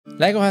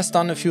LEGO has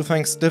done a few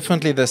things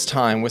differently this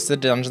time with the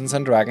Dungeons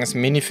 & Dragons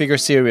minifigure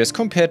series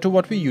compared to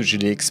what we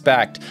usually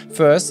expect.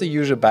 First, the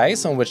usual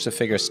base on which the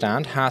figures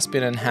stand has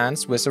been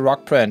enhanced with a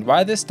rock print.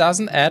 While this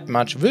doesn't add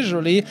much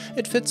visually,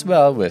 it fits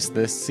well with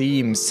the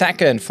theme.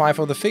 Second, 5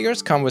 of the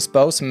figures come with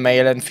both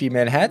male and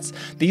female heads.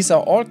 These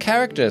are all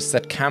characters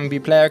that can be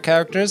player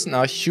characters and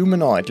are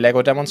humanoid.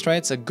 LEGO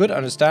demonstrates a good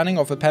understanding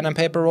of a pen and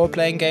paper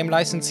role-playing game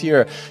license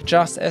here,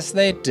 just as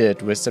they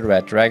did with the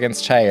Red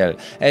Dragon's Tail.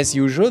 As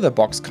usual, the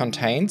box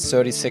contains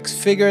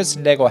 36 figures.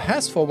 LEGO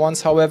has for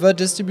once, however,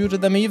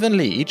 distributed them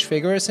evenly. Each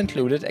figure is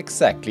included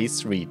exactly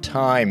 3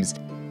 times.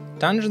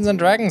 Dungeons &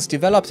 Dragons,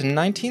 developed in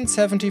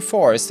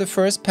 1974, is the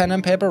first pen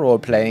and paper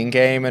role-playing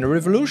game and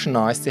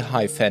revolutionized the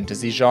high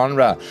fantasy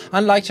genre.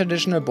 Unlike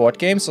traditional board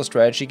games or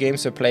strategy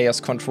games where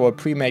players control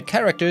pre-made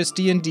characters,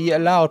 D&D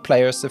allowed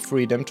players the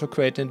freedom to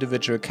create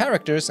individual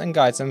characters and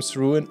guide them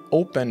through an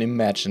open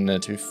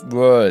imaginative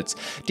worlds.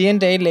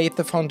 D&D laid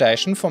the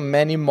foundation for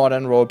many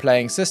modern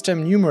role-playing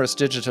systems. Numerous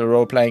digital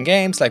role-playing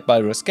games like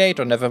Baldur's Gate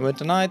or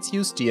Neverwinter Nights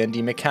use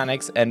D&D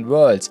mechanics and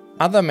worlds.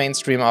 Other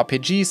mainstream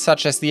RPGs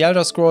such as The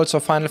Elder Scrolls or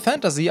Final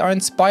Fantasy are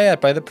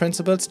inspired by the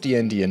principles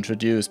D&D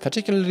introduced,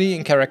 particularly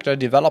in character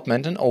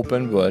development and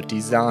open world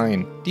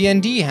design.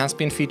 D&D has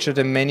been featured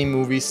in many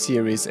movies,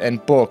 series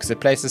and books. It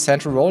plays a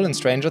central role in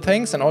Stranger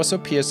Things and also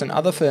appears in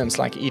other films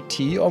like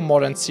E.T. or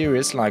modern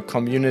series like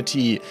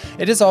Community.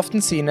 It is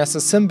often seen as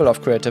a symbol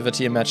of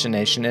creativity,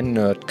 imagination and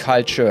nerd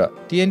culture.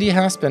 D&D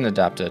has been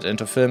adapted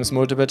into films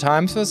multiple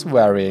times with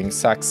varying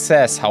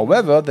success.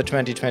 However, the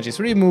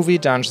 2023 movie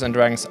Dungeons &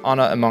 Dragons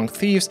Honor Among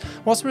Thieves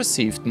was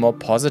received more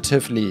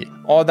positively.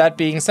 All that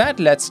being said,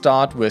 let's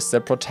start with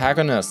the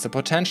protagonists, the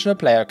potential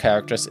player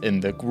characters in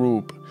the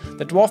group.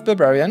 The Dwarf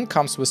Barbarian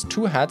comes with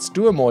 2 heads,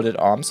 dual molded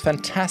arms,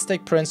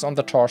 fantastic prints on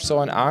the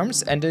torso and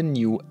arms, and a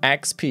new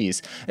axe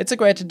piece. It's a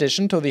great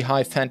addition to the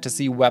high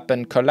fantasy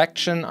weapon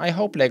collection. I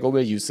hope LEGO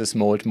will use this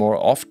mold more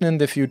often in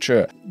the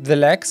future. The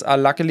legs are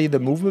luckily the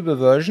movable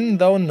version,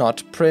 though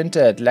not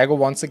printed. LEGO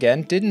once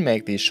again didn't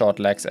make these short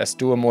legs as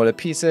dual molded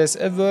pieces.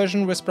 A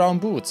version with brown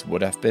boots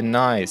would have been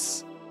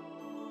nice.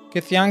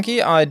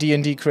 Githyanki are a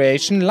D&D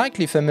creation,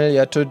 likely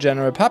familiar to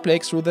general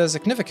public through their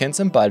significance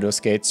in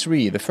Baldur's Gate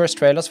 3. The first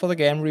trailers for the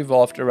game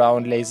revolved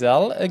around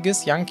Lae'zel, a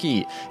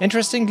Githyanki.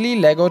 Interestingly,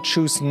 LEGO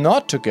chose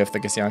not to give the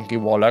Githyanki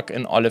warlock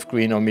an olive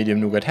green or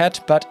medium nougat hat,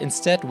 but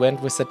instead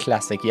went with the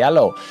classic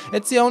yellow.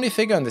 It's the only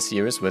figure in the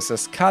series with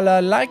this color,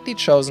 likely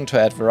chosen to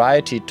add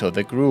variety to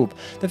the group.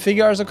 The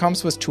figure also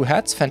comes with 2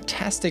 hats,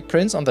 fantastic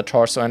prints on the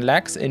torso and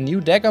legs, a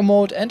new dagger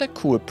mold and a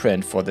cool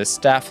print for the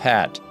staff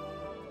hat.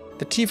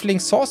 The Tiefling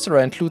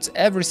Sorcerer includes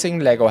everything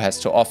LEGO has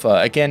to offer.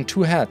 Again,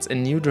 2 hats, a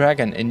new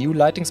dragon, a new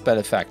lighting spell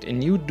effect, a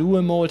new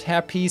dual mold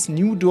hairpiece,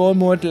 new dual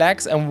mold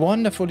legs and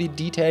wonderfully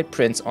detailed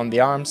prints on the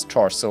arms,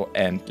 torso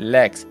and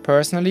legs.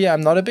 Personally,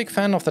 I'm not a big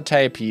fan of the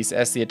tailpiece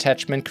as the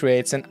attachment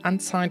creates an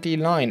unsightly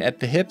line at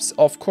the hips.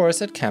 Of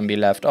course, it can be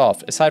left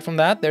off. Aside from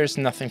that, there is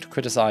nothing to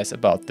criticize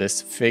about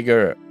this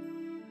figure.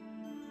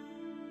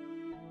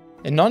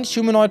 A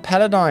non-humanoid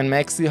paladin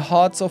makes the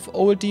hearts of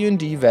old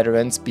D&D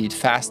veterans beat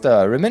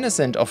faster,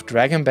 reminiscent of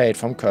Dragonbait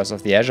from Curse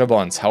of the Azure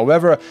Bonds.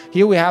 However,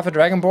 here we have a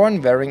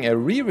Dragonborn wearing a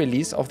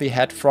re-release of the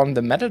head from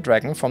the Metal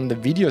Dragon from the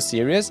video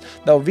series.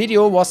 Though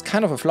video was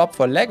kind of a flop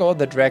for LEGO,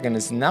 the dragon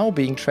is now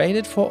being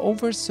traded for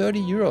over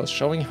 30 euros,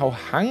 showing how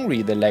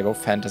hungry the LEGO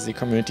fantasy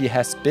community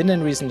has been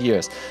in recent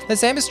years. The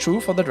same is true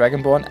for the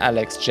Dragonborn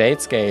Alex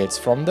Jade Scales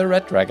from the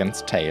Red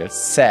Dragon's Tail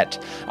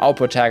set. Our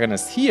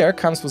protagonist here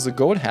comes with a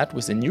gold hat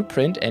with a new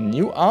print and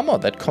new armor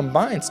that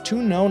combines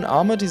 2 known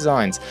armor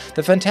designs.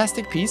 The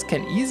fantastic piece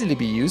can easily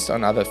be used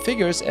on other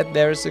figures and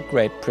there is a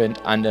great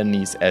print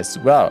underneath as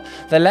well.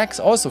 The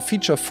legs also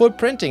feature full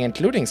printing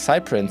including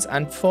side prints,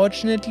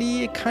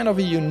 unfortunately kind of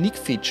a unique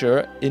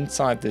feature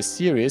inside this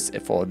series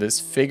for this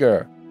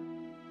figure.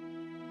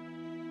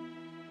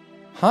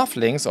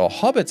 Halflings, or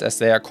hobbits as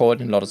they are called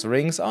in Lord of the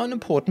Rings, are an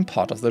important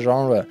part of the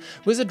genre.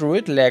 With a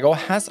druid, LEGO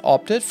has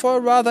opted for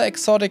a rather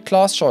exotic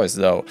class choice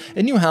though.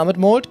 A new helmet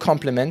mold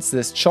complements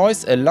this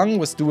choice along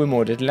with dual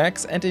molded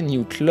legs and a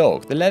new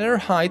cloak. The latter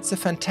hides a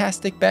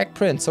fantastic back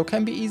print so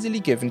can be easily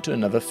given to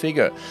another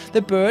figure.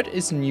 The bird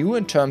is new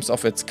in terms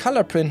of its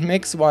color print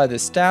mix, while the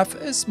staff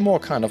is more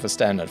kind of a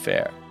standard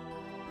fare.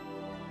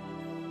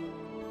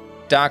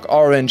 Dark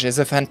orange is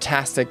a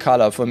fantastic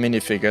color for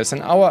minifigures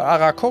and our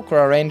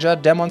Aarakocra Ranger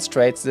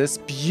demonstrates this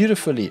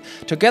beautifully.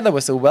 Together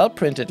with the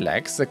well-printed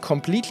legs, the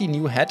completely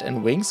new head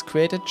and wings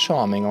create a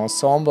charming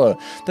ensemble.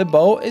 The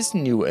bow is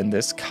new in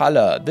this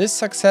color. This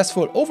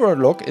successful overall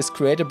look is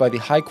created by the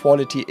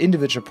high-quality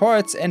individual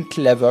parts and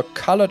clever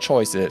color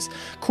choices.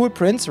 Cool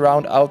prints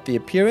round out the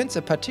appearance,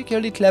 a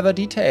particularly clever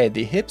detail.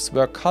 The hips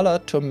were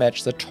colored to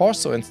match the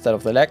torso instead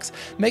of the legs,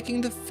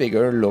 making the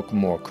figure look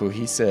more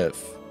cohesive.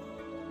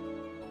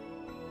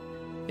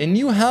 A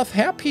new half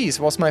hairpiece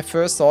was my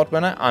first thought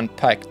when I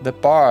unpacked the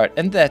bard,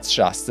 and that's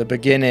just the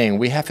beginning.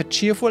 We have a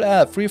cheerful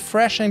elf,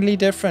 refreshingly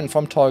different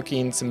from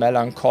Tolkien's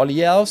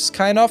melancholy elves,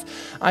 kind of.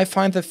 I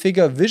find the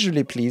figure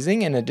visually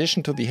pleasing in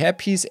addition to the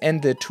hairpiece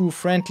and the two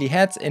friendly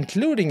heads,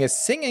 including a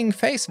singing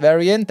face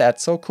variant,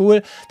 that's so cool.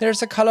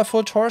 There's a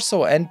colorful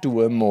torso and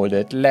dual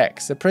molded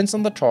legs. The prints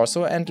on the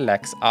torso and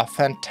legs are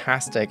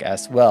fantastic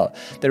as well.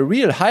 The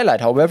real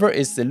highlight, however,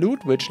 is the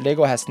loot, which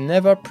LEGO has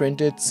never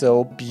printed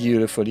so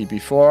beautifully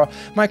before.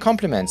 My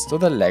compliments to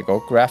the LEGO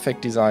graphic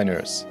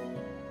designers.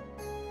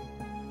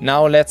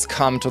 Now let's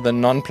come to the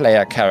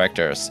non-player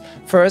characters.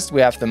 First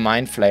we have the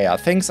Mind Flayer.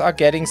 Things are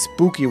getting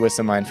spooky with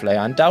the Mind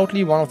Flayer.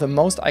 Undoubtedly one of the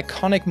most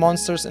iconic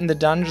monsters in the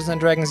Dungeons &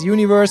 Dragons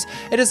universe,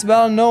 it is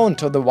well known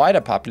to the wider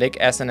public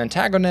as an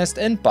antagonist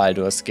in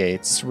Baldur's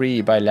Gate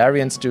 3 by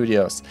Larian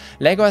Studios.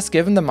 LEGO has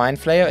given the Mind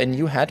Flayer a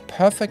new head,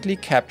 perfectly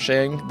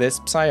capturing this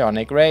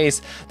psionic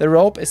race. The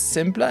robe is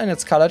simpler in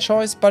its color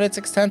choice, but it's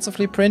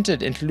extensively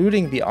printed,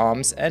 including the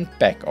arms and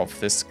back of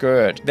the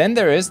skirt. Then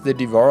there is the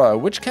Devourer,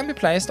 which can be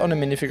placed on a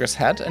minifigure's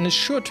head and is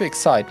sure to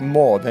excite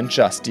more than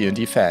just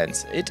D&D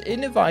fans. It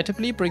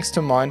inevitably brings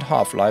to mind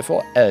Half-Life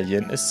or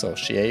Alien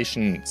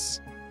associations.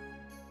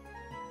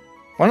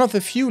 One of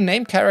the few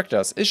named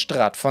characters is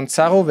Strahd von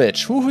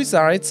Zarovich, who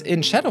resides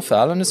in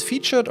Shadowfell and is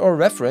featured or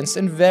referenced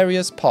in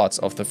various parts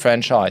of the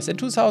franchise. In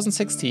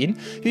 2016,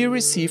 he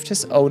received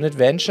his own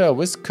adventure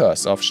with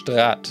Curse of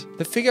Strahd.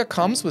 The figure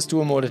comes with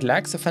dual molded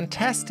legs, a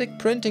fantastic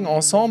printing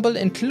ensemble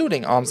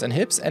including arms and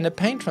hips, and a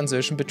paint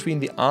transition between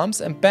the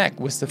arms and back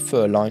with the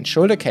fur-lined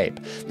shoulder cape.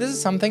 This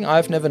is something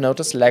I've never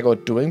noticed LEGO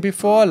doing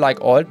before. Like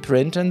all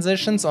print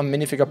transitions on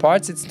minifigure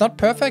parts, it's not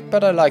perfect,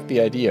 but I like the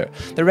idea.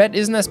 The red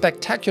isn't as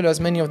spectacular as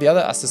many of the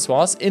other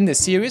accessoires in the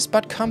series,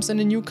 but comes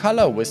in a new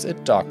color with a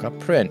darker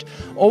print.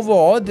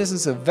 Overall, this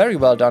is a very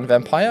well done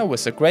vampire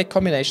with a great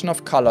combination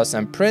of colors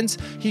and prints.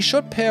 He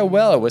should pair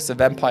well with the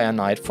Vampire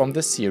Knight from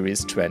the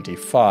series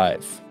 25.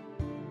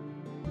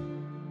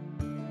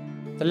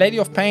 The Lady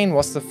of Pain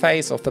was the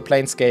face of the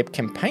Planescape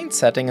campaign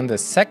setting in the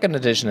 2nd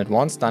edition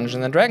Advanced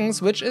Dungeons &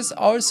 Dragons, which is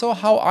also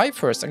how I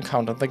first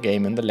encountered the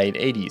game in the late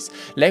 80s.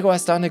 LEGO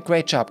has done a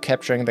great job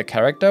capturing the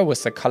character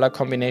with the color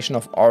combination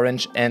of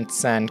orange and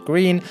sand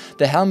green.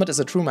 The helmet is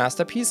a true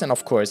masterpiece and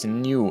of course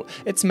new.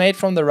 It's made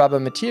from the rubber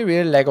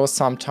material LEGO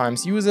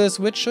sometimes uses,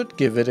 which should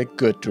give it a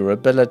good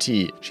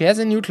durability. She has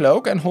a new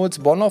cloak and holds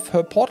one of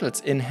her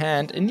portals in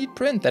hand, a neat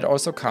print that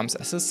also comes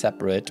as a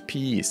separate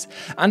piece.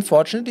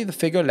 Unfortunately, the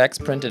figure lacks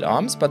printed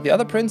arms, but the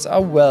other prints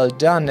are well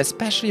done.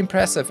 Especially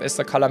impressive is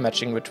the color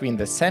matching between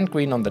the sand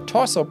green on the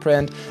torso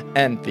print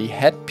and the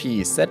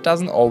headpiece. That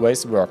doesn't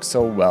always work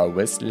so well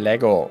with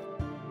LEGO.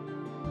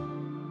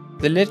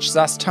 The Lich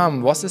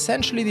Zastam was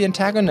essentially the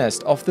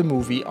antagonist of the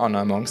movie Honor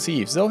Among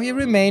Thieves, though he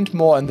remained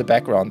more in the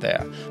background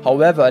there.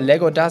 However,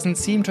 LEGO doesn't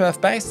seem to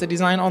have based the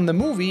design on the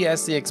movie,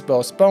 as the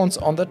exposed bones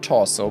on the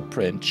torso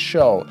print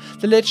show.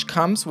 The Lich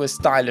comes with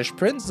stylish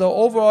prints, though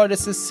overall it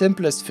is the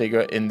simplest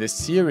figure in this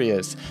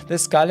series. The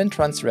skull in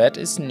trans red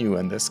is new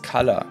in this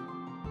color.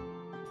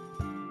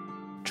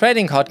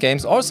 Trading card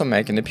games also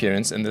make an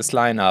appearance in this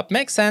lineup.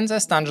 Makes sense,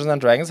 as Dungeons &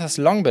 Dragons has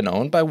long been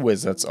owned by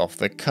Wizards of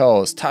the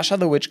Coast. Tasha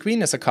the Witch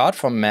Queen is a card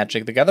from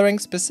Magic the Gathering,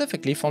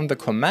 specifically from the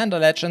Commander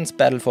Legends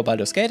Battle for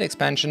Baldur's Gate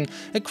expansion,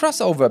 a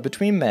crossover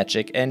between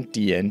Magic and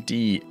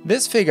D&D.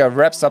 This figure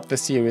wraps up the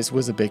series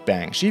with a big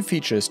bang. She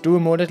features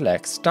dual molded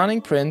legs,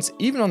 stunning prints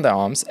even on the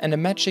arms, and a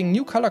matching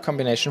new color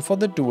combination for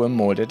the dual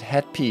molded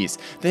headpiece.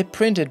 The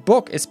printed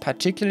book is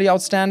particularly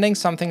outstanding,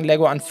 something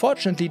LEGO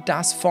unfortunately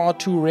does far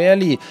too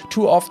rarely.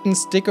 Too often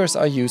stickers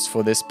are used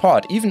for this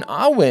part. Even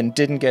Arwen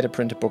didn't get a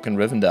printed book in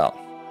Rivendell.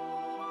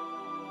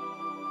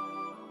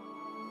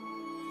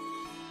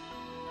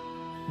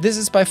 This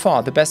is by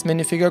far the best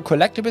minifigure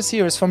collectible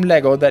series from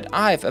LEGO that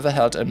I've ever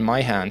held in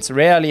my hands.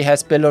 Rarely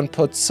has Billund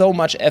put so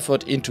much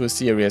effort into a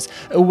series.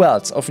 A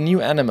wealth of new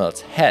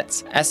animals,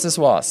 heads,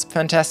 accessoires,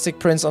 fantastic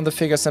prints on the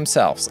figures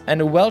themselves, and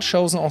a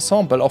well-chosen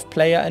ensemble of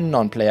player and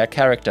non-player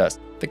characters.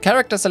 The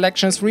character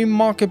selection is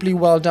remarkably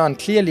well done.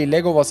 Clearly,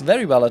 LEGO was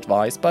very well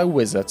advised by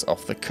Wizards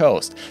of the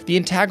Coast. The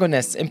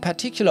antagonists in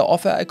particular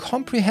offer a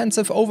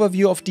comprehensive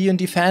overview of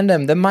D&D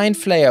fandom. The Mind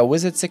Flayer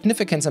with its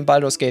significance in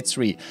Baldur's Gate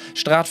 3.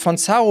 Strahd von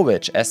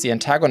Zarovich as the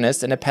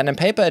antagonist in a pen and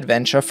paper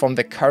adventure from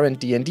the current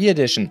D&D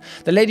edition.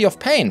 The Lady of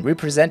Pain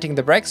representing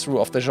the breakthrough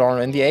of the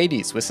genre in the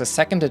 80s with the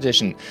 2nd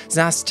edition.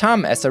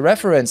 Zastam as a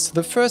reference to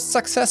the first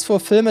successful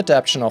film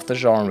adaptation of the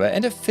genre,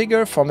 and a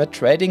figure from a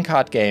trading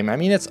card game. I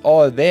mean, it's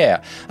all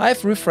there.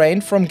 I've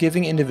refrained from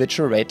giving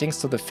individual ratings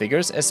to the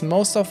figures, as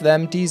most of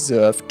them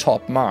deserve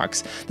top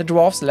marks. The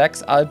dwarf's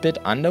legs are a bit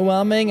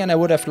underwhelming, and I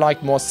would have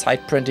liked more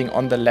side printing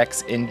on the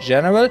legs in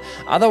general.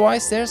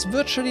 Otherwise, there's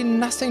virtually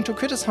nothing to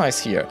criticize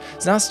here.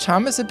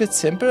 Zastam is a bit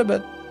simple,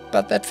 but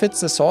but that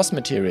fits the source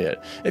material.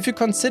 If you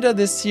consider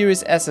this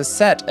series as a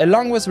set,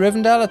 along with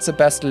Rivendell, it's the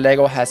best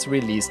LEGO has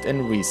released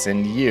in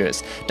recent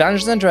years.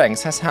 Dungeons &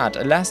 Dragons has had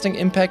a lasting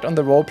impact on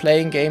the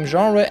role-playing game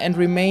genre and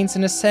remains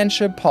an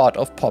essential part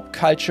of pop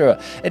culture.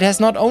 It has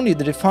not only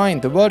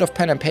defined the world of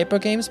pen and paper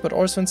games, but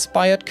also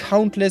inspired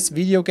countless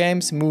video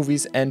games,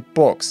 movies and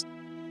books.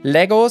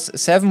 LEGO's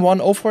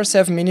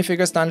 71047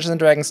 Minifigures Dungeons &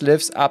 Dragons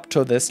lives up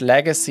to this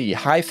legacy.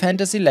 High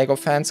fantasy LEGO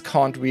fans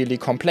can't really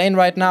complain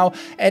right now,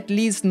 at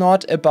least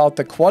not about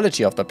the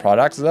quality of the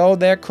product, though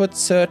there could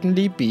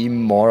certainly be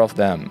more of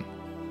them.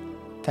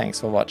 Thanks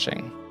for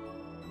watching.